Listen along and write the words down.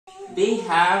they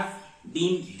have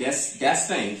been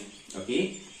destined,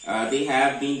 okay, they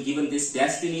have been given this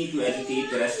destiny to educate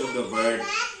the rest of the world.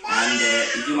 And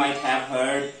you might have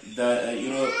heard the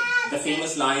the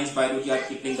famous lines by Rudyard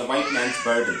Kipling, "The White Man's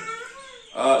Burden."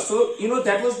 So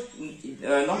that was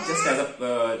not just as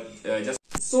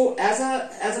a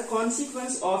as a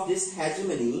consequence of this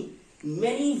hegemony,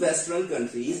 many Western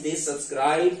countries, they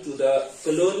subscribe to the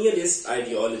colonialist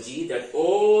ideology that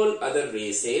all other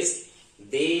races,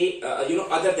 they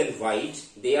other than white,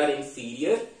 they are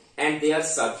inferior and they are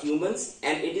subhumans,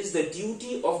 and it is the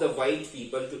duty of the white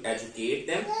people to educate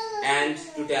them and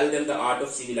to tell them the art of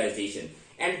civilization.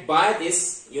 And by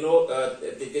this,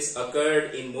 this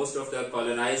occurred in most of the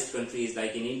colonized countries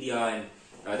like in India and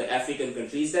the African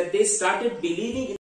countries, that they started believing in